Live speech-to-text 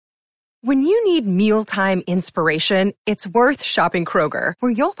When you need mealtime inspiration, it's worth shopping Kroger,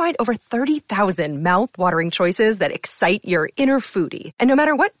 where you'll find over 30,000 mouth-watering choices that excite your inner foodie. And no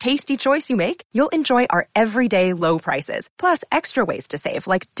matter what tasty choice you make, you'll enjoy our everyday low prices, plus extra ways to save,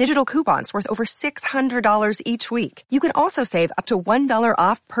 like digital coupons worth over $600 each week. You can also save up to $1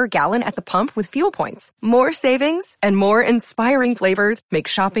 off per gallon at the pump with fuel points. More savings and more inspiring flavors make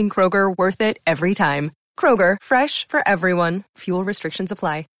shopping Kroger worth it every time. Kroger, fresh for everyone. Fuel restrictions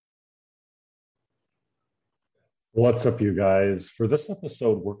apply. What's up, you guys? For this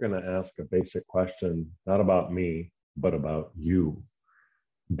episode, we're going to ask a basic question, not about me, but about you.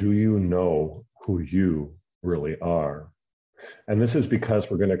 Do you know who you really are? And this is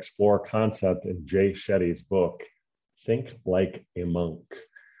because we're going to explore a concept in Jay Shetty's book, Think Like a Monk.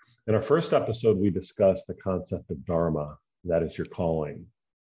 In our first episode, we discussed the concept of Dharma, that is your calling.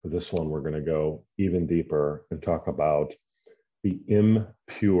 For this one, we're going to go even deeper and talk about the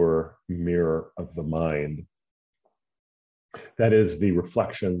impure mirror of the mind. That is the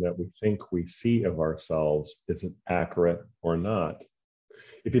reflection that we think we see of ourselves. Is it accurate or not?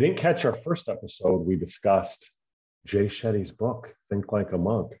 If you didn't catch our first episode, we discussed Jay Shetty's book, Think Like a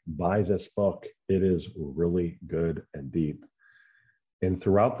Monk. Buy this book. It is really good and deep. And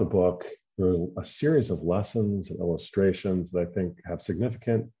throughout the book, there are a series of lessons and illustrations that I think have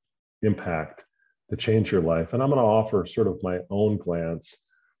significant impact to change your life. And I'm going to offer sort of my own glance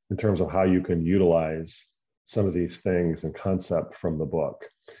in terms of how you can utilize some of these things and concept from the book.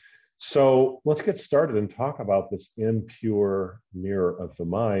 So let's get started and talk about this impure mirror of the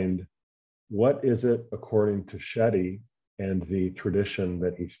mind. What is it according to Shetty and the tradition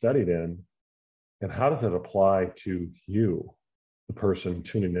that he studied in? And how does it apply to you, the person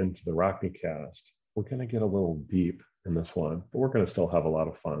tuning into the Rockneycast? We're going to get a little deep in this one, but we're going to still have a lot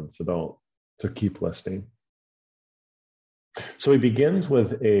of fun. So keep listening. So he begins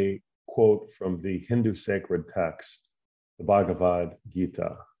with a quote from the Hindu sacred text, the Bhagavad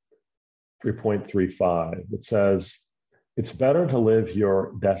Gita, 3.35. It says, "It's better to live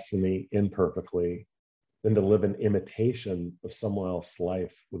your destiny imperfectly than to live an imitation of someone else's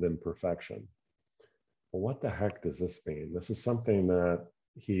life with imperfection." Well, what the heck does this mean? This is something that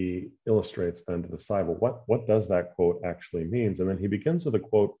he illustrates then to the side. Well, what does that quote actually mean? And then he begins with a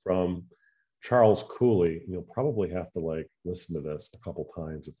quote from Charles Cooley, and you'll probably have to listen to this a couple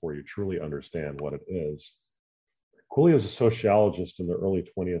times before you truly understand what it is. Cooley was a sociologist in the early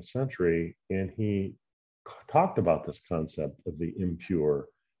 20th century, and he talked about this concept of the impure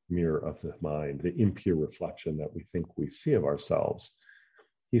mirror of the mind, the impure reflection that we think we see of ourselves.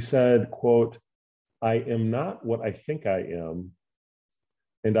 He said, quote, "I am not what I think I am,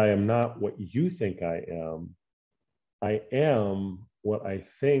 and I am not what you think I am. I am what I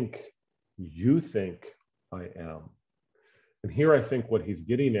think you think I am." And here I think what he's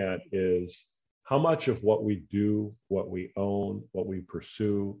getting at is how much of what we do, what we own, what we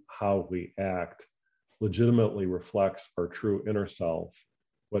pursue, how we act legitimately reflects our true inner self,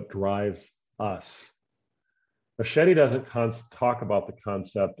 what drives us. Now, Shetty doesn't talk about the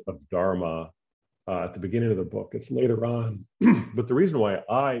concept of Dharma at the beginning of the book. It's later on. But the reason why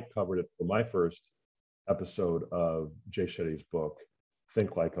I covered it for my first episode of Jay Shetty's book,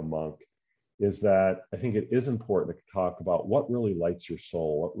 Think Like a Monk, is that I think it is important to talk about what really lights your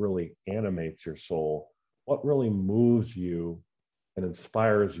soul, what really animates your soul, what really moves you and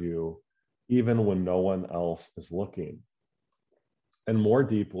inspires you, even when no one else is looking. And more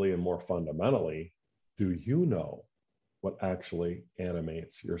deeply and more fundamentally, do you know what actually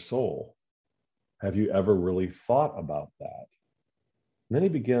animates your soul? Have you ever really thought about that? And then he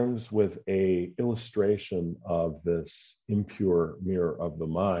begins with an illustration of this impure mirror of the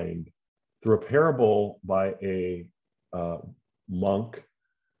mind through a parable by a monk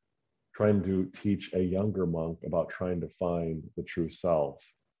trying to teach a younger monk about trying to find the true self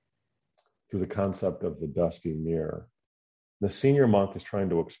through the concept of the dusty mirror. The senior monk is trying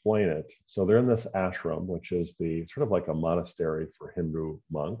to explain it. So they're in this ashram, which is the sort of like a monastery for Hindu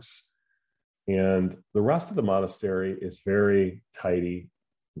monks. And the rest of the monastery is very tidy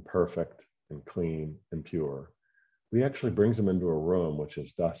and perfect and clean and pure. He actually brings him into a room which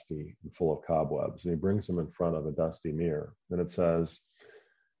is dusty and full of cobwebs, and he brings him in front of a dusty mirror. And it says,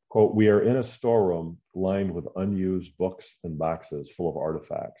 quote, "We are in a storeroom lined with unused books and boxes full of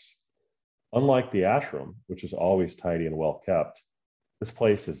artifacts. Unlike the ashram, which is always tidy and well kept, this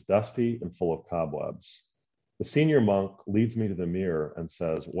place is dusty and full of cobwebs. The senior monk leads me to the mirror and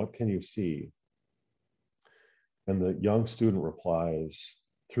says, 'What can you see?' And the young student replies,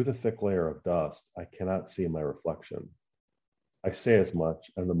 'Through the thick layer of dust, I cannot see my reflection.' I say as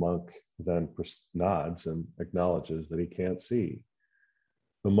much, and the monk then nods and acknowledges that he can't see.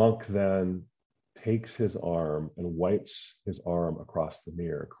 The monk then takes his arm and wipes his arm across the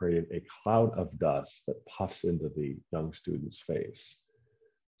mirror, creating a cloud of dust that puffs into the young student's face,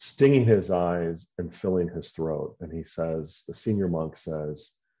 stinging his eyes and filling his throat. And he says, the senior monk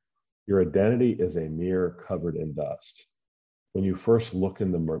says, your identity is a mirror covered in dust. When you first look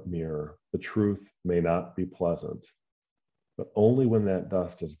in the mirror, the truth may not be pleasant, but only when that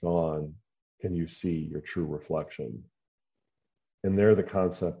dust is gone can you see your true reflection. And there the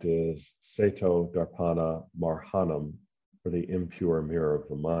concept is Seto Darpana Marhanam, or the impure mirror of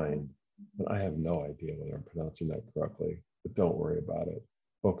the mind. And I have no idea whether I'm pronouncing that correctly, but don't worry about it.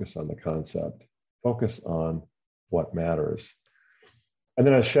 Focus on the concept. Focus on what matters. And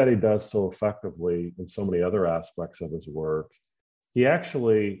then as Shetty does so effectively in so many other aspects of his work, he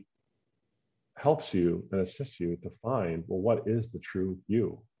actually helps you and assists you to find, well, what is the true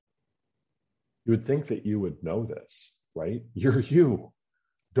you? You would think that you would know this, right? You're you.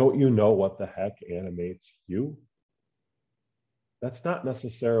 Don't you know what the heck animates you? That's not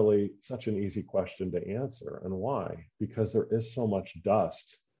necessarily such an easy question to answer. And why? Because there is so much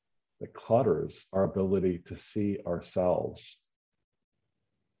dust that clutters our ability to see ourselves.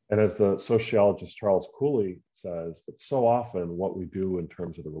 And as the sociologist Charles Cooley says, that so often what we do in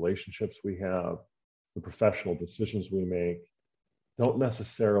terms of the relationships we have, the professional decisions we make, don't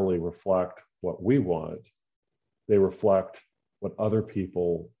necessarily reflect what we want. They reflect what other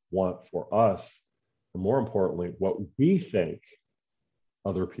people want for us, and more importantly, what we think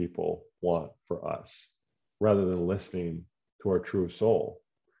other people want for us, rather than listening to our true soul.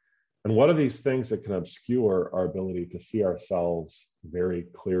 And what are these things that can obscure our ability to see ourselves very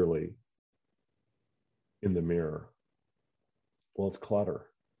clearly in the mirror? Well, it's clutter.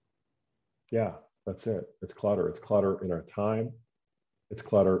 Yeah, that's it. It's clutter. It's clutter in our time. It's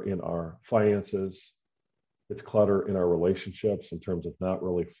clutter in our finances. It's clutter in our relationships in terms of not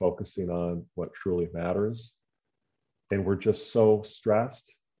really focusing on what truly matters. And we're just so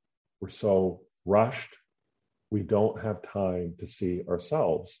stressed. We're so rushed. We don't have time to see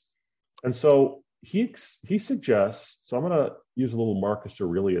ourselves. And so he suggests, so I'm going to use a little Marcus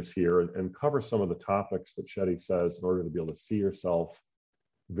Aurelius here and cover some of the topics that Shetty says in order to be able to see yourself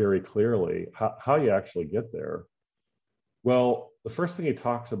very clearly, how you actually get there. Well, the first thing he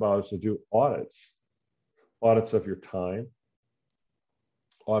talks about is to do audits of your time,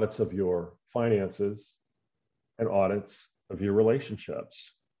 audits of your finances, and audits of your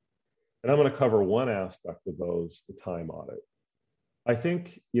relationships. And I'm going to cover one aspect of those, the time audit. I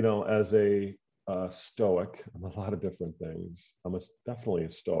think, as a Stoic, I'm a lot of different things. I'm definitely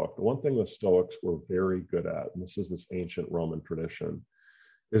a Stoic. The one thing the Stoics were very good at, and this is this ancient Roman tradition,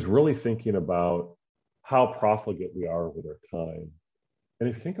 is really thinking about how profligate we are with our time. And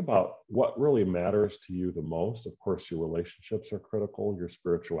if you think about what really matters to you the most, of course, your relationships are critical, your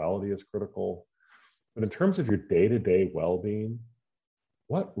spirituality is critical. But in terms of your day-to-day well-being,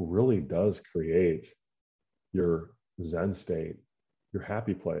 what really does create your Zen state, your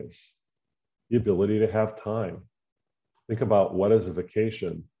happy place, the ability to have time? Think about what is a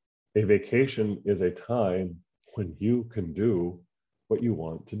vacation. A vacation is a time when you can do what you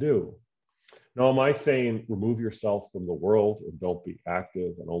want to do. Now, am I saying remove yourself from the world and don't be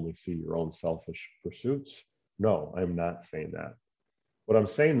active and only see your own selfish pursuits? No, I'm not saying that. What I'm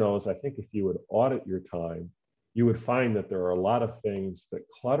saying, though, is I think if you would audit your time, you would find that there are a lot of things that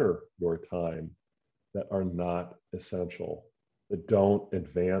clutter your time that are not essential, that don't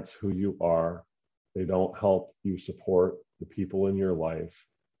advance who you are. They don't help you support the people in your life.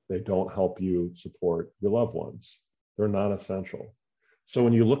 They don't help you support your loved ones. They're not essential. So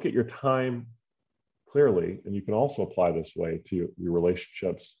when you look at your time clearly, and you can also apply this way to your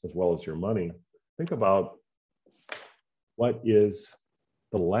relationships as well as your money, think about what is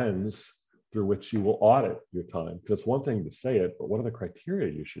the lens through which you will audit your time. Because it's one thing to say it, but what are the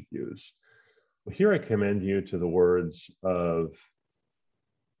criteria you should use? Well, here I commend you to the words of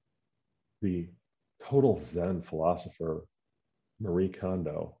the total Zen philosopher, Marie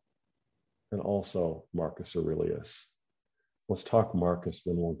Kondo, and also Marcus Aurelius. Let's talk Marcus,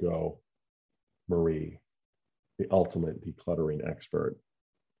 then we'll go Marie, the ultimate decluttering expert.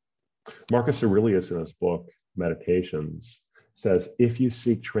 Marcus Aurelius, in his book, Meditations, says, if you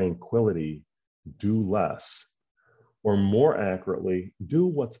seek tranquility, do less, or more accurately, do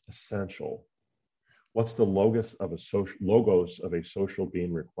what's essential. What's the logos of a social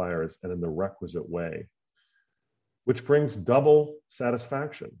being requires, and in the requisite way, which brings double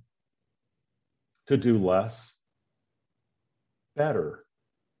satisfaction. To do less, better.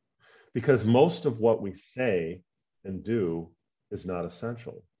 Because most of what we say and do is not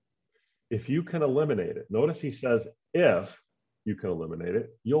essential. If you can eliminate it, notice he says if, you can eliminate it,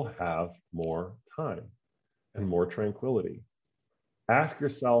 you'll have more time and more tranquility. Ask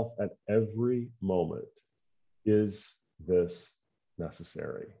yourself at every moment, is this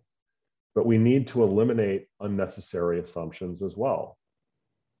necessary? But we need to eliminate unnecessary assumptions as well,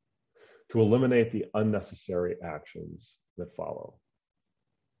 to eliminate the unnecessary actions that follow.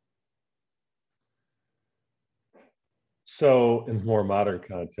 So in more modern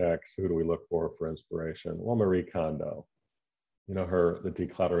context, who do we look for inspiration? Well, Marie Kondo, you know her, the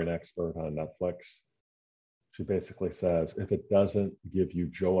decluttering expert on Netflix. She basically says, if it doesn't give you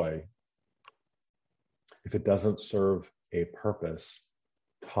joy, if it doesn't serve a purpose,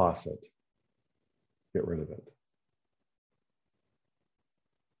 toss it. Get rid of it.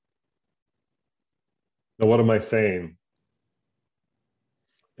 Now, what am I saying?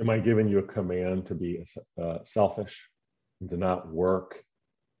 Am I giving you a command to be selfish and to not work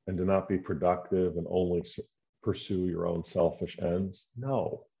and to not be productive and only pursue your own selfish ends?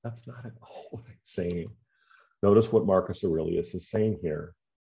 No, that's not at all what I'm saying. Notice what Marcus Aurelius is saying here.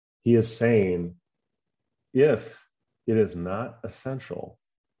 He is saying, if it is not essential,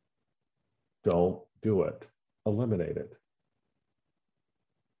 don't do it. Eliminate it.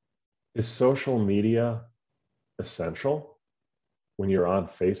 Is social media essential when you're on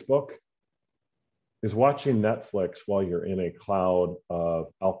Facebook? Is watching Netflix while you're in a cloud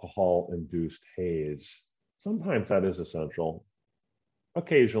of alcohol-induced haze? Sometimes that is essential.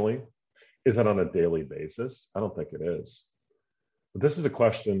 Occasionally. Is it on a daily basis? I don't think it is. But this is a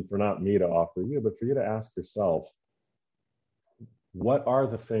question for not me to offer you, but for you to ask yourself, what are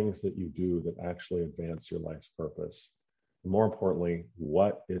the things that you do that actually advance your life's purpose? And more importantly,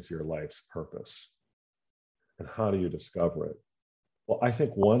 what is your life's purpose? And how do you discover it? Well, I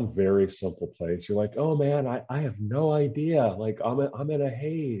think one very simple place, you're like, oh man, I have no idea. Like I'm in a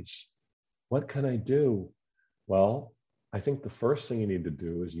haze. What can I do? Well, I think the first thing you need to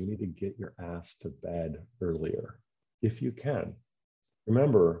do is you need to get your ass to bed earlier, if you can.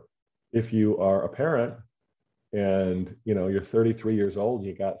 Remember, if you are a parent and you're 33 years old,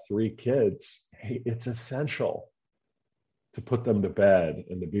 you got 3 kids, hey, it's essential to put them to bed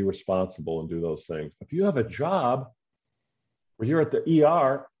and to be responsible and do those things. If you have a job where you're at the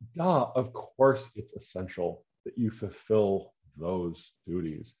ER, of course it's essential that you fulfill those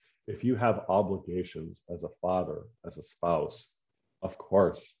duties. If you have obligations as a father, as a spouse, of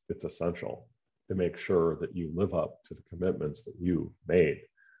course it's essential to make sure that you live up to the commitments that you made.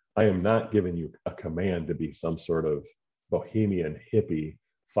 I am not giving you a command to be some sort of bohemian hippie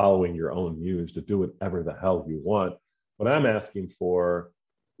following your own muse to do whatever the hell you want. What I'm asking for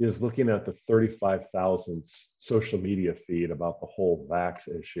is looking at the 35,000 social media feed about the whole vax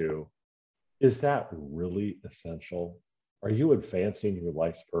issue. Is that really essential? Are you advancing your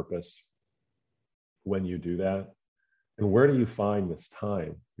life's purpose when you do that? And where do you find this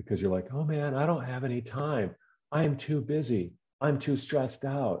time? Because you're like, oh man, I don't have any time. I'm too busy. I'm too stressed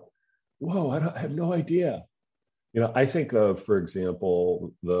out. Whoa, I have no idea. I think of, for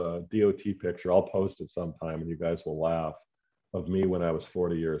example, the DOT picture. I'll post it sometime and you guys will laugh, of me when I was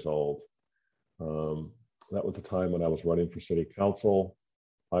 40 years old. That was a time when I was running for city council.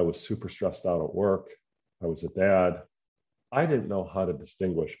 I was super stressed out at work. I was a dad. I didn't know how to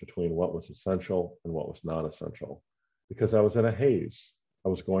distinguish between what was essential and what was non-essential because I was in a haze. I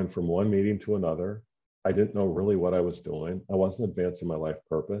was going from one meeting to another. I didn't know really what I was doing. I wasn't advancing my life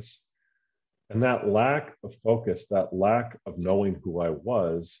purpose. And that lack of focus, that lack of knowing who I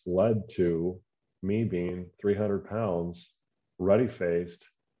was led to me being 300 pounds, ruddy-faced,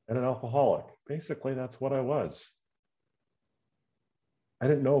 and an alcoholic. Basically, that's what I was. I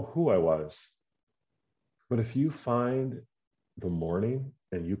didn't know who I was. But if you find the morning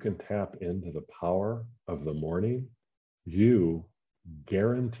and you can tap into the power of the morning, you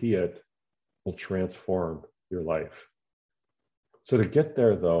guarantee it will transform your life. So to get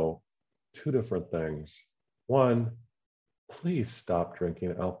there, though, 2 different things. One, please stop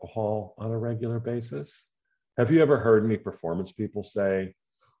drinking alcohol on a regular basis. Have you ever heard any performance people say,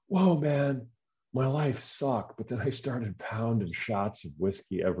 whoa, man, my life sucked, but then I started pounding shots of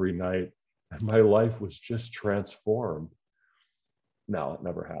whiskey every night and my life was just transformed? No, it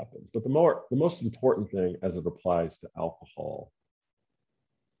never happens. But the most important thing as it applies to alcohol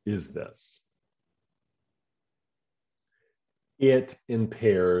is this. It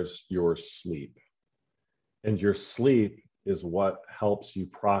impairs your sleep. And your sleep is what helps you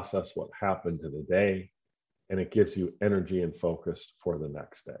process what happened in the day, and it gives you energy and focus for the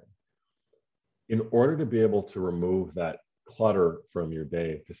next day. In order to be able to remove that clutter from your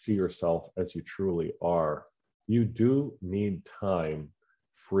day, to see yourself as you truly are, you do need time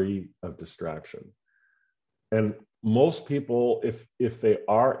free of distraction. And most people, if they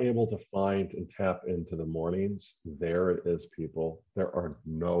are able to find and tap into the mornings, there it is, people. There are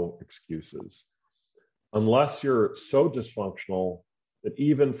no excuses. Unless you're so dysfunctional that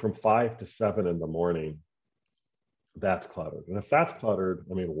even from 5 to 7 in the morning, that's cluttered. And if that's cluttered,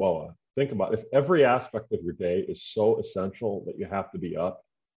 I mean, whoa, think about it. If every aspect of your day is so essential that you have to be up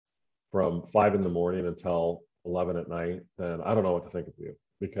from 5 in the morning until 11 at night, then I don't know what to think of you,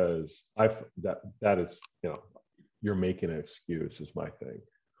 because that is, you're making an excuse, is my thing.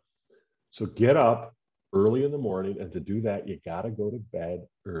 So get up early in the morning, and to do that, you got to go to bed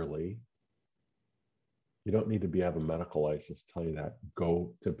early. You don't need to have a medical license to tell you that.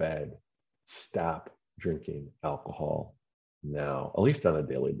 Go to bed. Stop drinking alcohol now, at least on a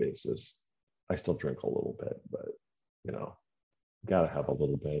daily basis. I still drink a little bit, but got to have a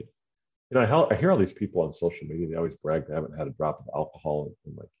little bit. I hear all these people on social media, they always brag they haven't had a drop of alcohol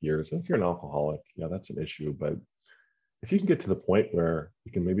in like years. And if you're an alcoholic, that's an issue. But if you can get to the point where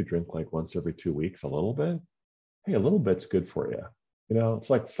you can maybe drink like once every 2 weeks, a little bit, hey, a little bit's good for you. It's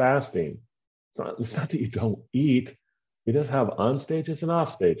like fasting. It's not that you don't eat. You just have on stages and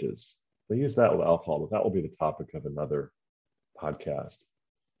off stages. They use that with alcohol, but that will be the topic of another podcast.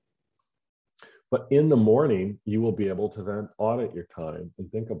 But in the morning, you will be able to then audit your time and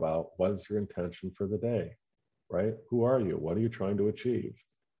think about, what is your intention for the day, right? Who are you? What are you trying to achieve?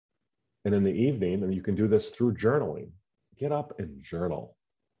 And in the evening, and you can do this through journaling, get up and journal,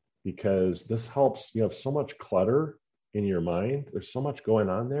 because this helps. You have so much clutter in your mind. There's so much going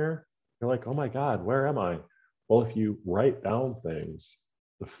on there. You're like, oh my God, where am I? Well, if you write down things,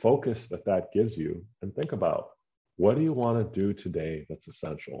 the focus that gives you, and think about, what do you want to do today that's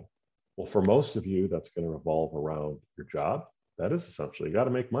essential? Well, for most of you, that's going to revolve around your job. That is essential. You got to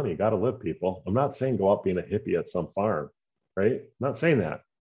make money. You got to live, people. I'm not saying go out being a hippie at some farm, right? I'm not saying that.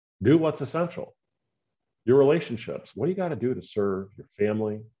 Do what's essential. Your relationships. What do you got to do to serve your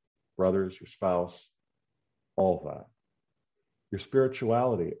family, brothers, your spouse, all of that? Your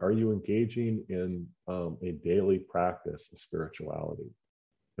spirituality. Are you engaging in a daily practice of spirituality?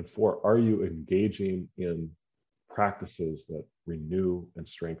 And 4, are you engaging in practices that renew and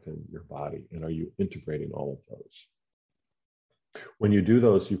strengthen your body? And are you integrating all of those? When you do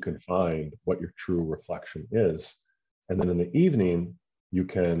those, you can find what your true reflection is. And then in the evening, you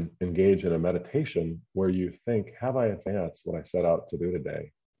can engage in a meditation where you think, have I advanced what I set out to do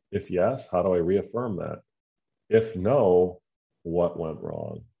today? If yes, how do I reaffirm that? If no, what went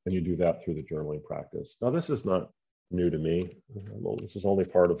wrong? And you do that through the journaling practice. Now, this is not new to me. This is only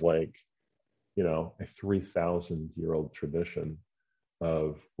part of a 3,000-year-old tradition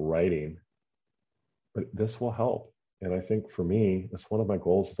of writing, but this will help. And I think for me, that's one of my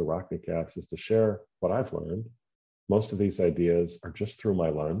goals with the Rockneycast, is to share what I've learned. Most of these ideas are just through my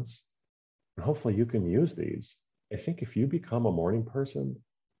lens, and hopefully you can use these. I think if you become a morning person,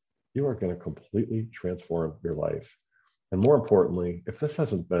 you are going to completely transform your life. And more importantly, if this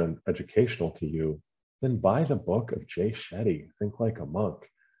hasn't been educational to you, then buy the book of Jay Shetty, Think Like a Monk.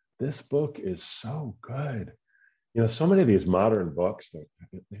 This book is so good. So many of these modern books that,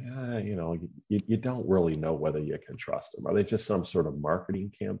 you don't really know whether you can trust them. Are they just some sort of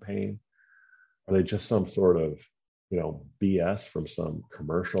marketing campaign? Are they just some sort of, BS from some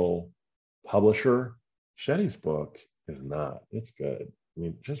commercial publisher? Shetty's book is not. It's good.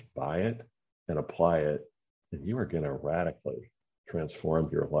 Just buy it and apply it, and you are going to radically transform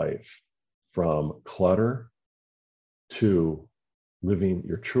your life from clutter to living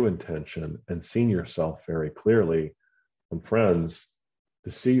your true intention and seeing yourself very clearly. And friends,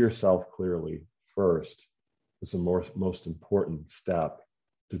 to see yourself clearly first is the most important step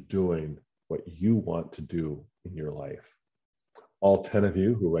to doing what you want to do in your life. All 10 of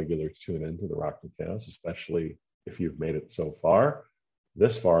you who regularly tune into the Rockneycast, especially if you've made it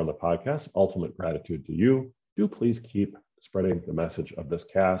this far in the podcast, ultimate gratitude to you. Do please keep spreading the message of this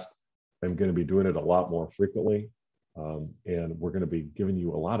cast. I'm going to be doing it a lot more frequently. And we're going to be giving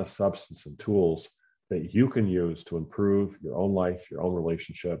you a lot of substance and tools that you can use to improve your own life, your own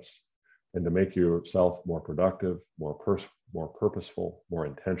relationships, and to make yourself more productive, more purposeful, more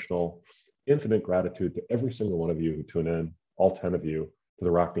intentional. Infinite gratitude to every single one of you who tune in, all 10 of you, to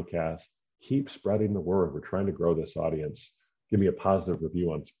the Rockneycast. Keep spreading the word. We're trying to grow this audience. Give me a positive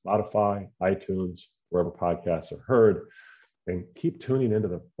review on Spotify, iTunes, wherever podcasts are heard. And keep tuning into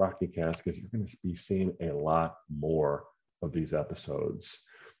the Rockneycast, because you're going to be seeing a lot more of these episodes.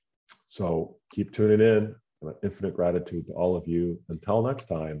 So keep tuning in. Infinite gratitude to all of you. Until next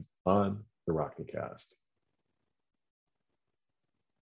time on the Rockneycast.